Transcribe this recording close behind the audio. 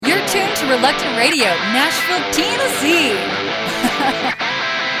tuned to Reluctant Radio, Nashville, Tennessee.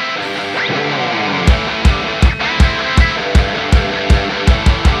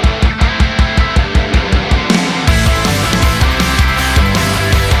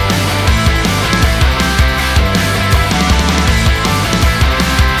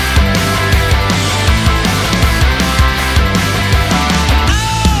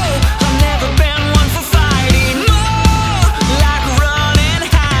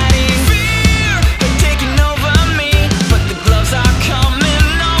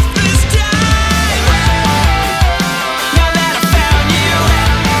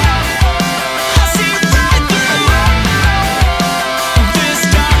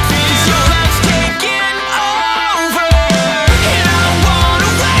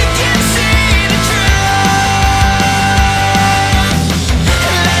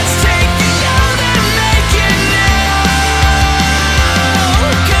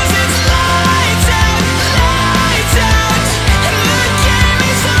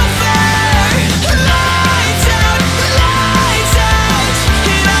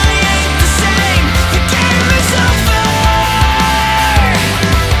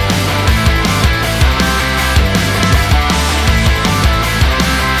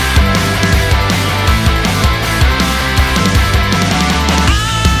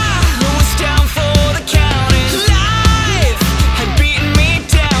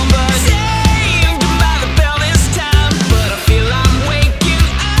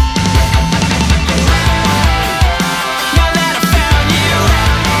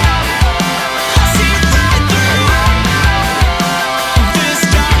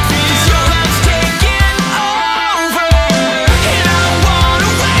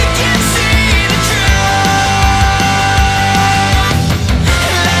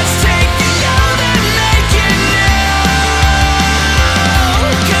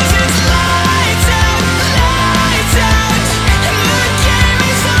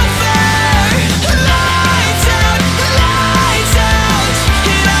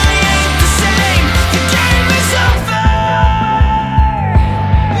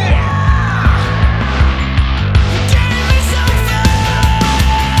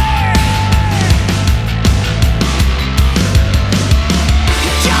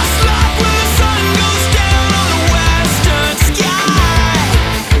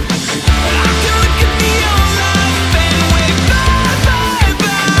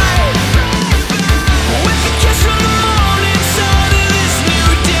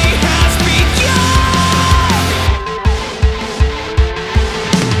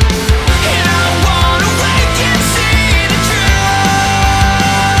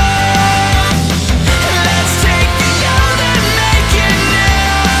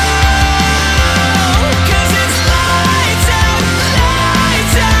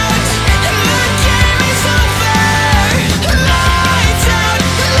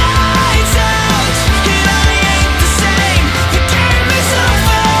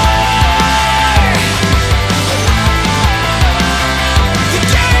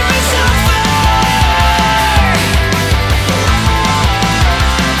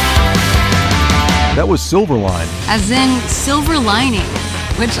 That was Silverline. As in silver lining,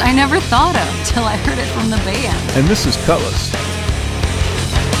 which I never thought of till I heard it from the band. And this is Cutlass.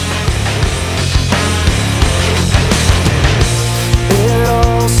 It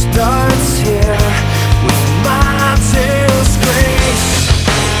all starts here with my disgrace.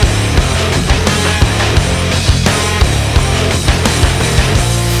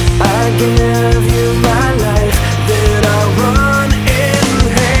 I give you my life, then I run in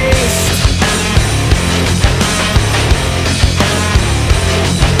haste.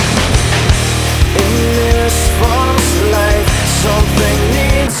 In this false life, something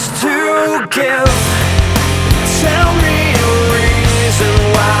needs to give. Tell me a reason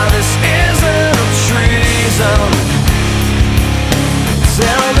why this isn't a treason.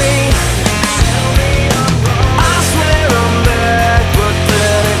 Tell me I swear I'm back, but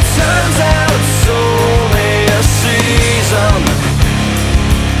then it turns out it's only a season.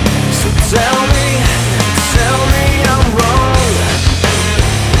 So tell me I'm wrong.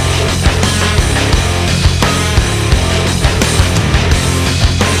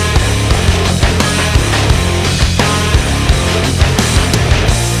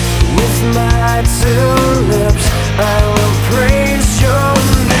 With my two lips, I will praise your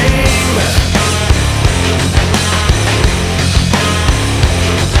name.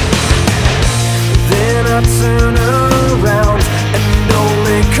 Then I turn around and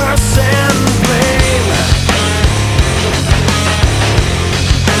only curse and blame.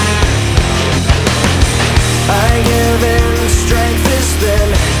 I give in, strength is then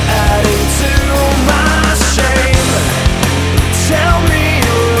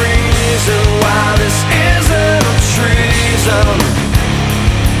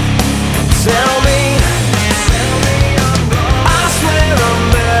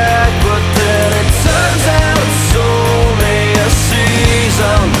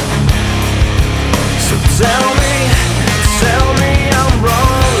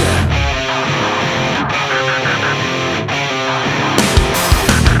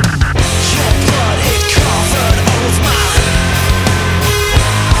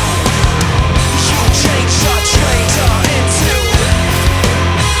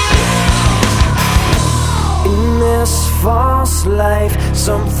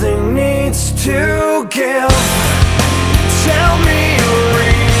Something needs to give. Tell me a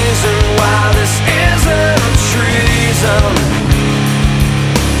reason why this isn't treason.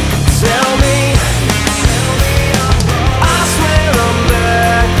 Tell me, I swear I'm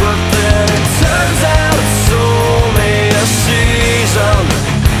back, but then it turns out it's only a season.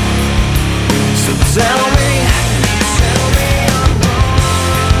 So tell me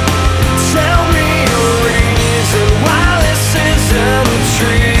a reason why this isn't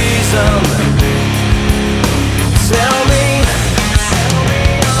treason. Tell me,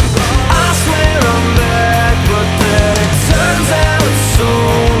 I swear I'm back, but then it turns out it's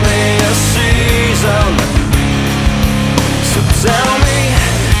only a season. So tell me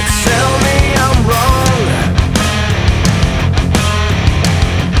I'm wrong.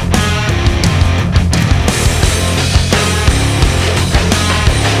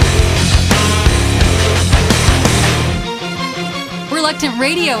 Reluctant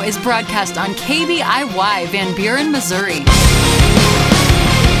Radio is broadcast on KBIY Van Buren, Missouri.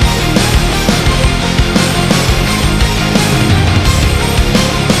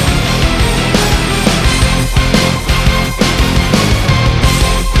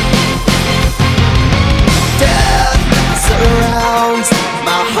 Surrounds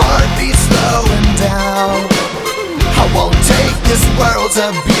my heartbeat slowing down. I won't take this world's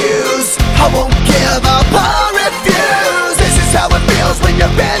abuse. I won't give up or refuse. This is how it feels when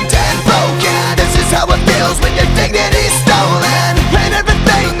you're bent and broken. This is how it feels when your dignity's stolen and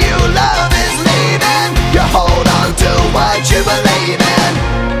everything you love is leaving. You hold on to what you believe in.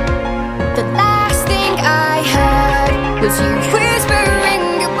 The last thing I heard was you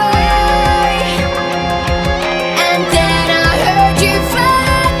whispering goodbye, and then I heard you fly.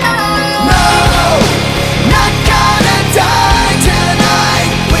 No, not gonna die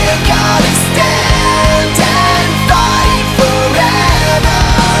tonight. We're gonna stand and fight forever.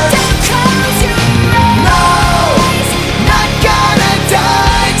 Don't close your eyes. No, not gonna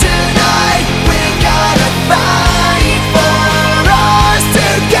die tonight. We're gonna fight for ours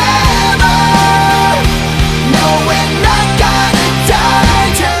together. No, we're not gonna die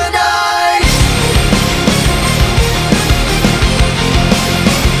tonight.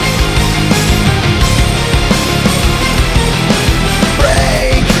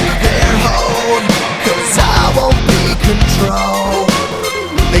 Break their hold, 'cause I won't be controlled.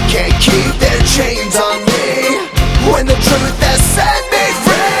 They can't keep their chains on me when the truth has set me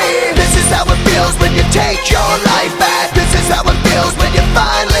free. This is how it feels when you take your life back. This is how it feels when you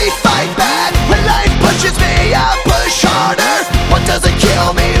finally fight back. When life pushes me, I push harder. What doesn't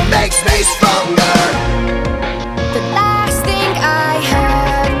kill me makes me stronger. The last thing I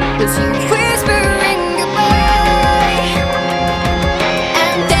heard was you whispering goodbye,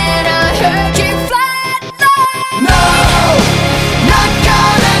 and then I heard you flatline. No, not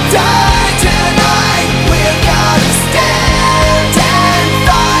gonna die tonight. We're gonna stand and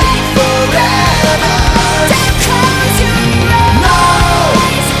fight forever. Don't close your eyes. No,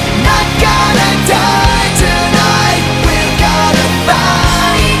 not gonna die tonight. We're gonna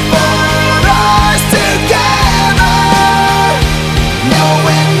fight for ours together. No,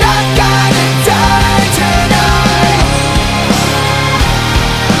 we're not gonna die tonight.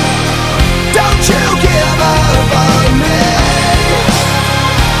 Don't you give up on me.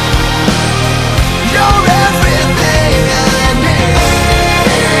 You're everything I need.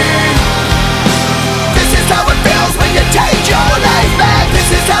 This is how it feels when you take your life back. This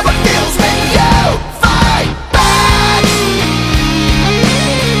is how it feels when you fight back.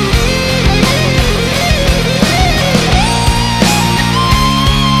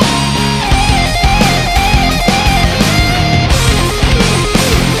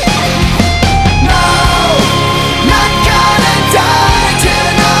 No, not gonna die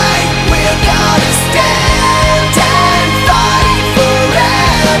tonight. We're gonna stand and fight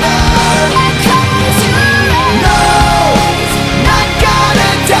forever. Close your eyes. No, not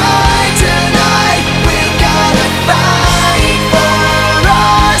gonna die tonight. We're gonna fight for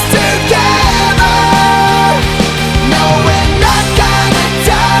ours together. No, we're not gonna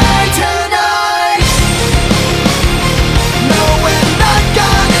die tonight. No, we're not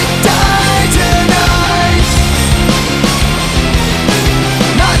gonna die tonight.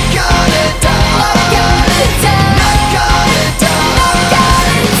 Not gonna die. Not gonna die.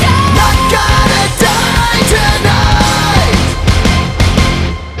 Not gonna die tonight.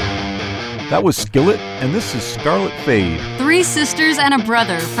 That was Skillet, and this is Scarlet Fade. Three sisters and a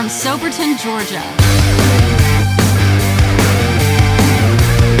brother from Soperton, Georgia.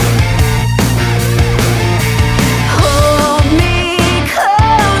 Hold me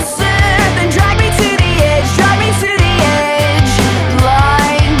closer, then drag me to the edge, drag me to the edge.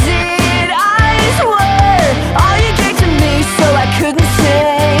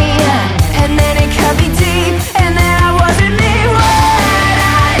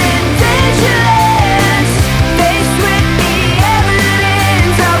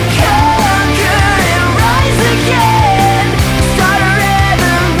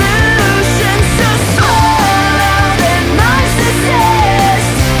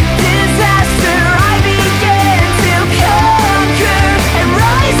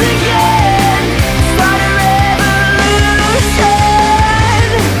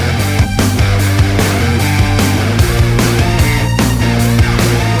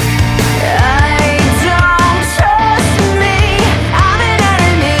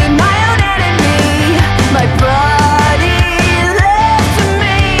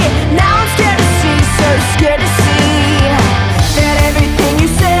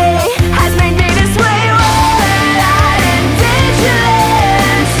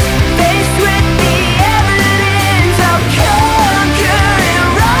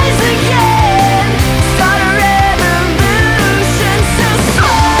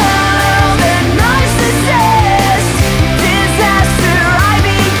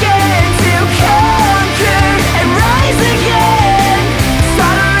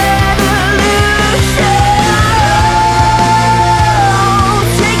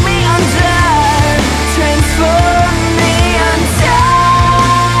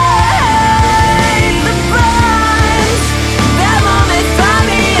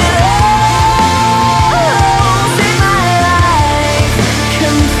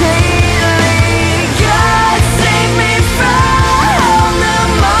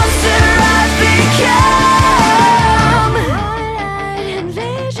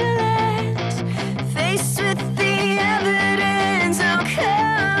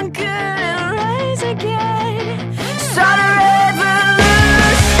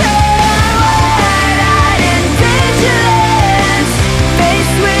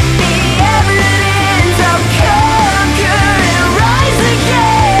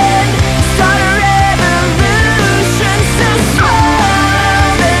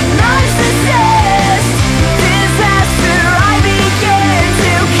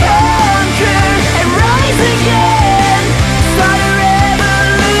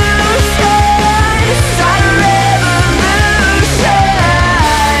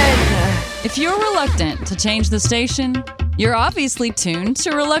 If you're reluctant to change the station, you're obviously tuned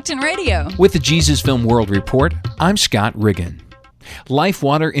to Reluctant Radio. With the Jesus Film World Report, I'm Scott Riggin. Life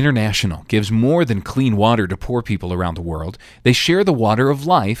Water International gives more than clean water to poor people around the world. They share the water of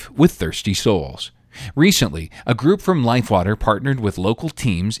life with thirsty souls. Recently, a group from Life Water partnered with local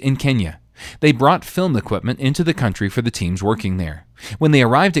teams in Kenya. They brought film equipment into the country for the teams working there. When they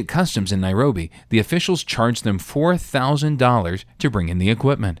arrived at customs in Nairobi, the officials charged them $4,000 to bring in the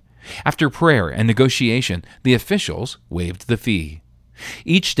equipment. After prayer and negotiation, the officials waived the fee.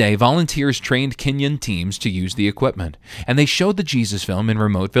 Each day, volunteers trained Kenyan teams to use the equipment, and they showed the Jesus film in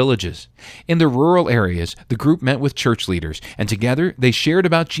remote villages. In the rural areas, the group met with church leaders, and together they shared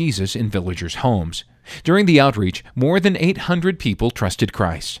about Jesus in villagers' homes. During the outreach, more than 800 people trusted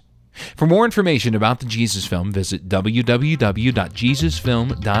Christ. For more information about the Jesus Film, visit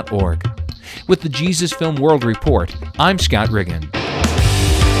www.jesusfilm.org. With the Jesus Film World Report, I'm Scott Riggin.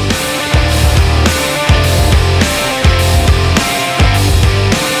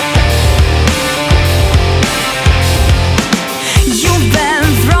 You've been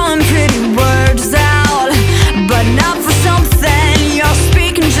throwing pretty words out, but not for something. You're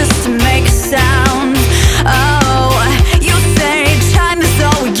speaking just to make a sound. Oh, you say time is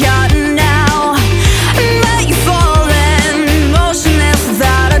all we got now, but you've fallen motionless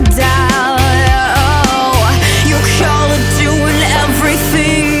without a doubt. Oh, you call it doing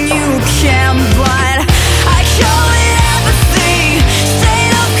everything you can, but I call it apathy,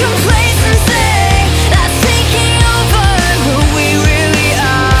 state of complacency that's taking over who we really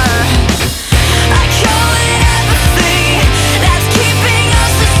are. I call it apathy that's keeping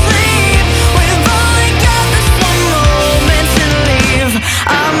us asleep. We've only got this one moment to leave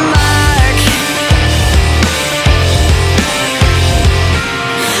our mark.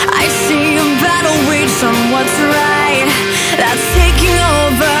 I see a battle waged on what's right, that's taking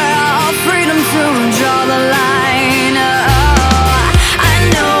over our freedom to draw the line. Oh, I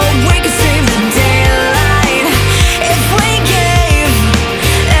know we could save the daylight if we gave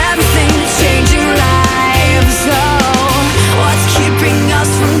everything to changing lives. Oh, what's keeping us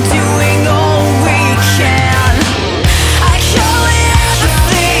from doing all we can? I call it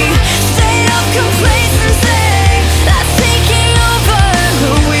apathy, state of complacency that's taking over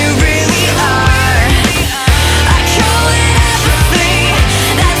who we really are. I call it apathy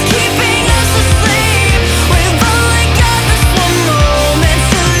that's keeping us asleep. We've only got this one moment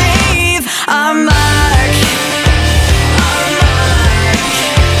to leave our mark. Our mark.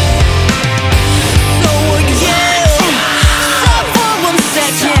 So will you stop for 1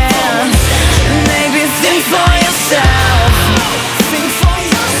 second? Maybe think for yourself. Think for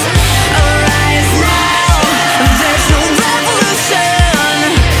yourself. Arise now. There's no revolution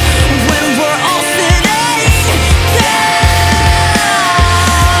when we're all sitting down.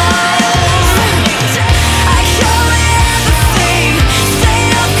 I call it apathy,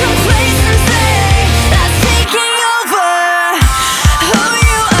 state of complacency that's taking over who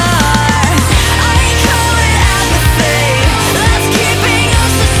you are. I call it apathy that's keeping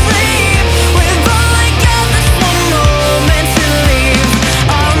us asleep. We've only got this one moment to leave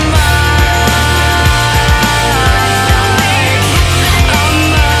our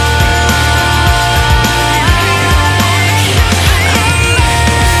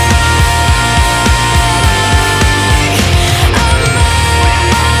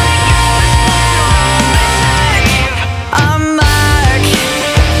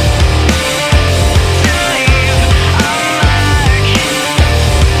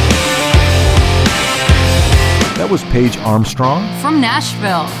That was Paige Armstrong, From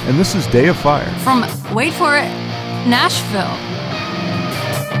Nashville. and this is Day of Fire. From, wait for it, Nashville.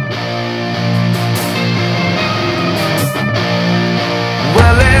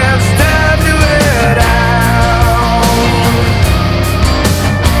 Well, it's time to head out.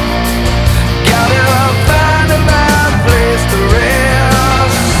 Gotta find a bad place to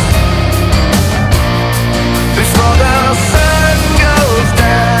rest before the sun goes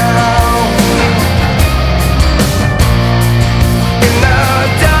down. In the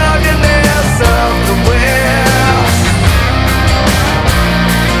darkness of the west,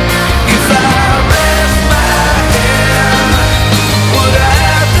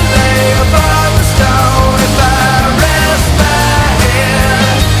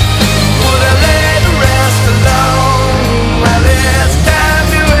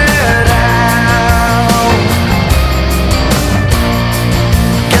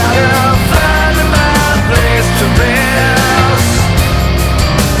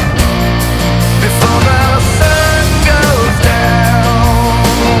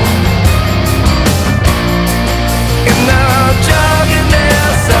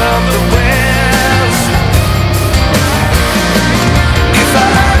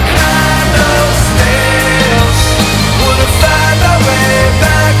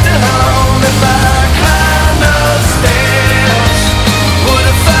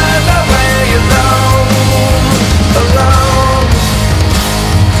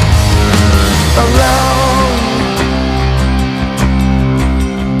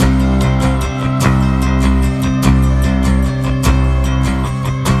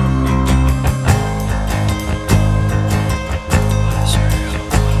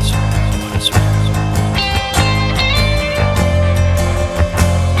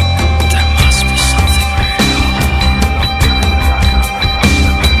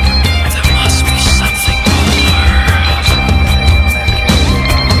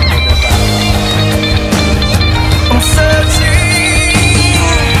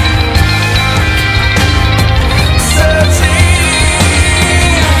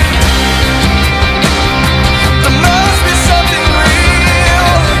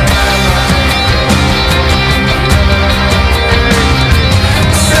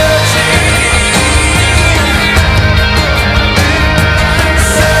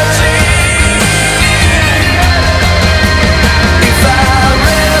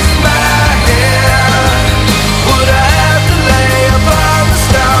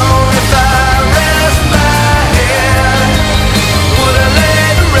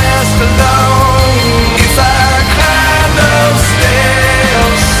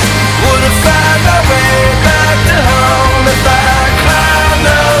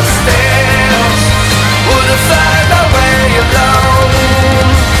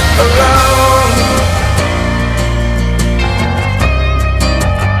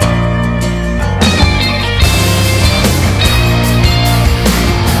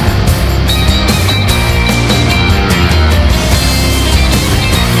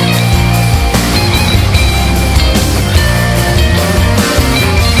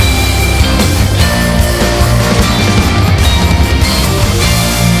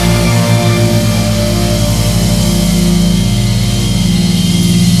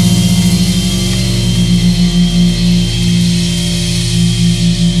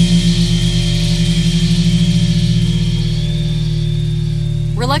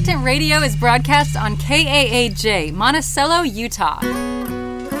 Reluctant Radio is broadcast on KAAJ, Monticello, Utah.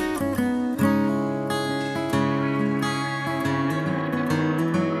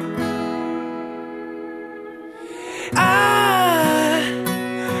 I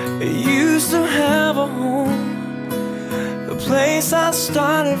used to have a home, a place I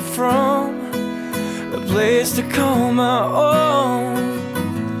started from, a place to call my own.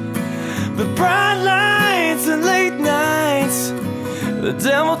 But bright lights and late nights, the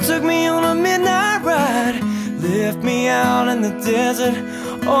devil took me on a midnight ride, left me out in the desert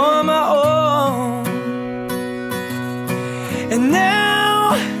on my own. And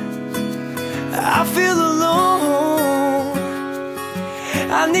now I feel alone.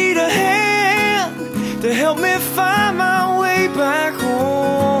 I need a hand to help me find my way back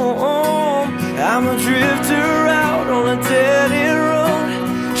home. I'm a drifter out on a dead-end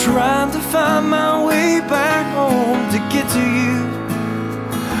road, trying to find my way back home to get to you.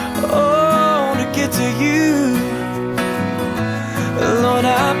 Oh, to get to you. Lord,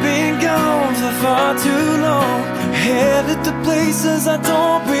 I've been gone for far too long, headed to places I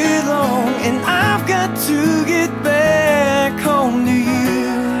don't belong, and I've got to get back home to you.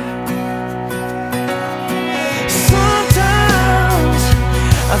 Sometimes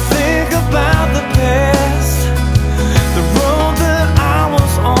I think about the past, the road that I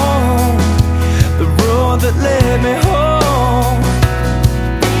was on, the road that led me home.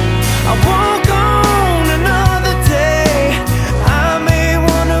 I walk on another day, I may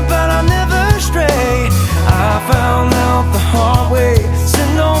wander but I'll never stray. I found out the hard way, sin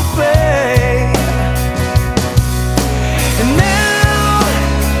don't pay. And now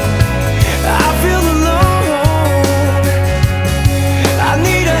I feel alone. I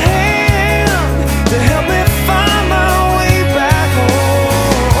need a hand to help me find my way back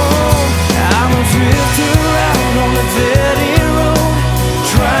home. I'm a drifter out on the dead-end road,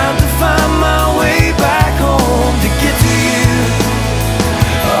 trying to find my way back home to get to you.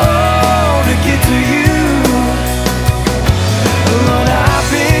 Oh, to get to you. Lord, I've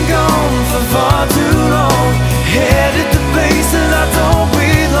been gone for far too long, headed to places I don't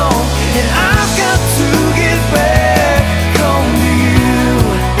belong, and I've got to get back home to you.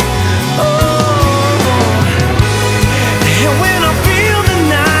 Oh, and when I feel the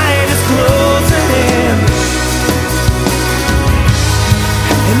night is closing in,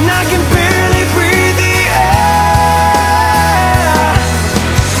 and I can barely breathe the air,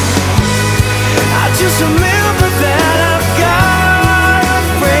 I just remember that I've got a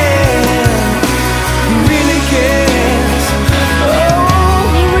friend who really cares. Oh,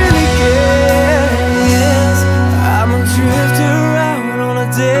 who really cares. I'm a drifter out on a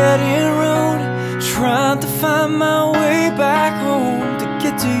dead-end road, trying to find my way back home to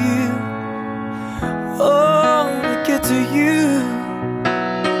get to you. Oh, to get to you.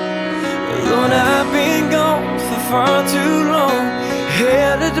 Lord, I've been gone for far too long,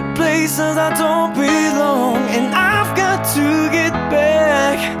 headed to places I don't belong, and I've got to get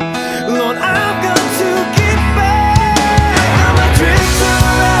back. Lord, I've got to get back. I'm a drifter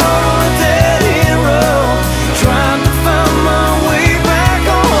out on a dead-end road, trying to find my way back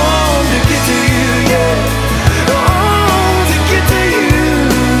home to get to you, yeah. Oh, to get to you.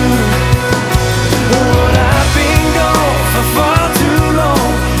 Lord, I've been gone for far too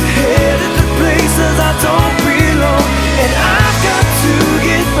long, headed to places I don't belong, and I've got to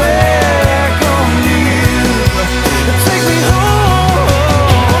get back home to you. Take me home.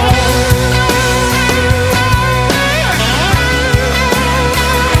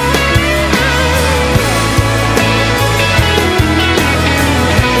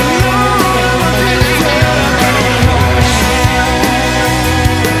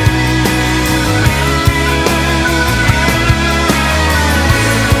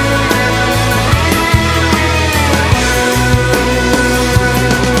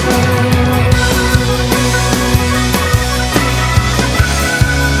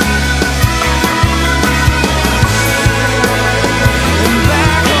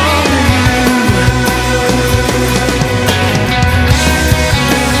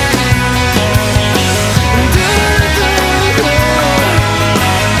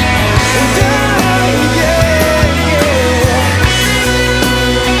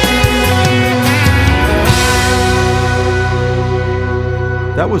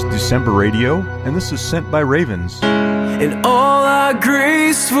 That was December Radio, and this is Sent by Ravens. In all our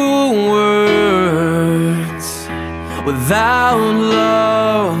graceful words, without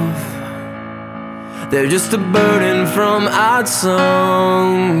love, they're just a burden from our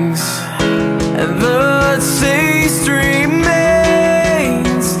songs, and the taste remains,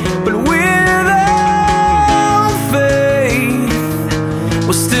 but without faith,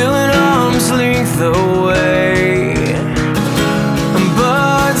 we're still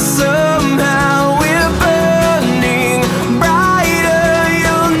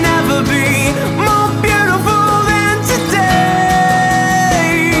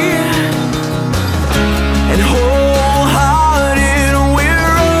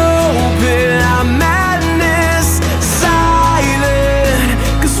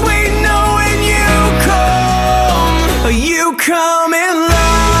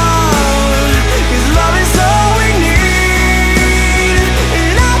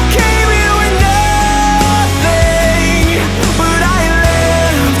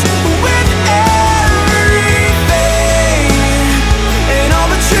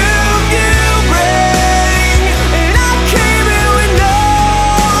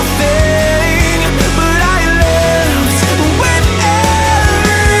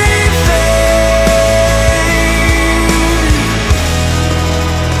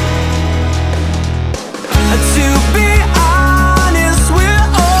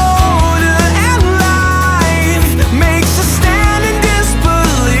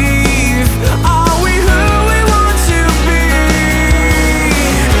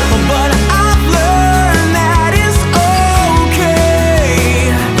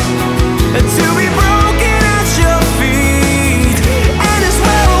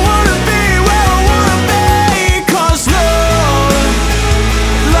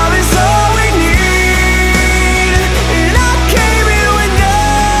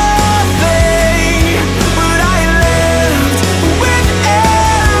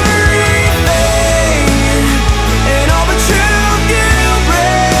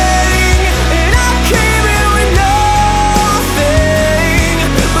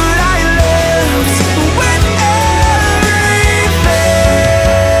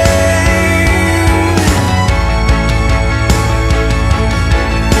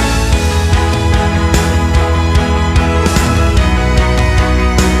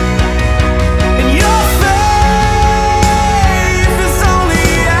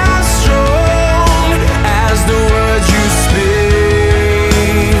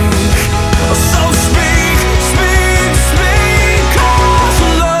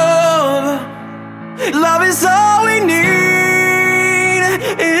is all we need.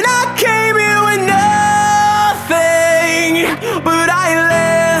 And I came here with nothing, but I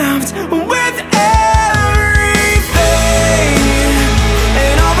left with everything.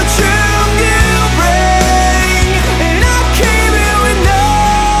 And all the truth you bring. And I came here with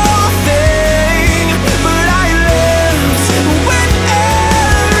nothing, but I left with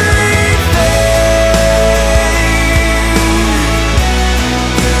everything.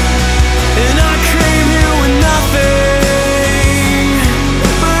 And I came here with nothing,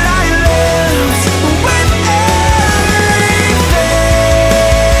 but I left with everything.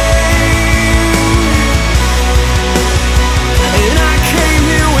 And I came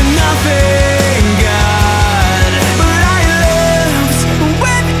here with nothing, God, but I left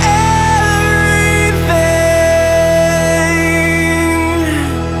with everything.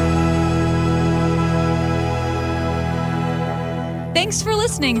 Thanks for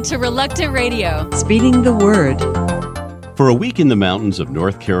listening to Reluctant Radio. Speeding the word. For a week in the mountains of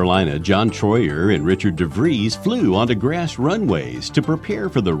North Carolina, John Troyer and Richard DeVries flew onto grass runways to prepare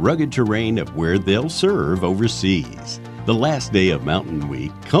for the rugged terrain of where they'll serve overseas. The last day of Mountain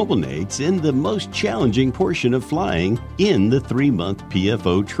Week culminates in the most challenging portion of flying in the 3-month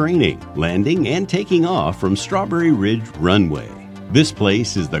PFO training, landing and taking off from Strawberry Ridge Runway. This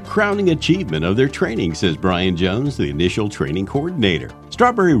place is the crowning achievement of their training, says Brian Jones, the initial training coordinator.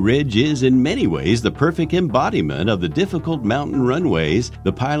 Strawberry Ridge is in many ways the perfect embodiment of the difficult mountain runways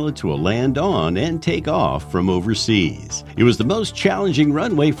the pilots will land on and take off from overseas. It was the most challenging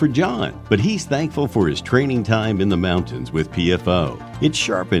runway for John, but he's thankful for his training time in the mountains with PFO. It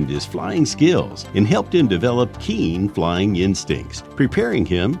sharpened his flying skills and helped him develop keen flying instincts, preparing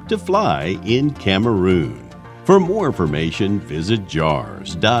him to fly in Cameroon. For more information, visit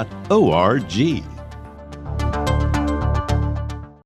jars.org.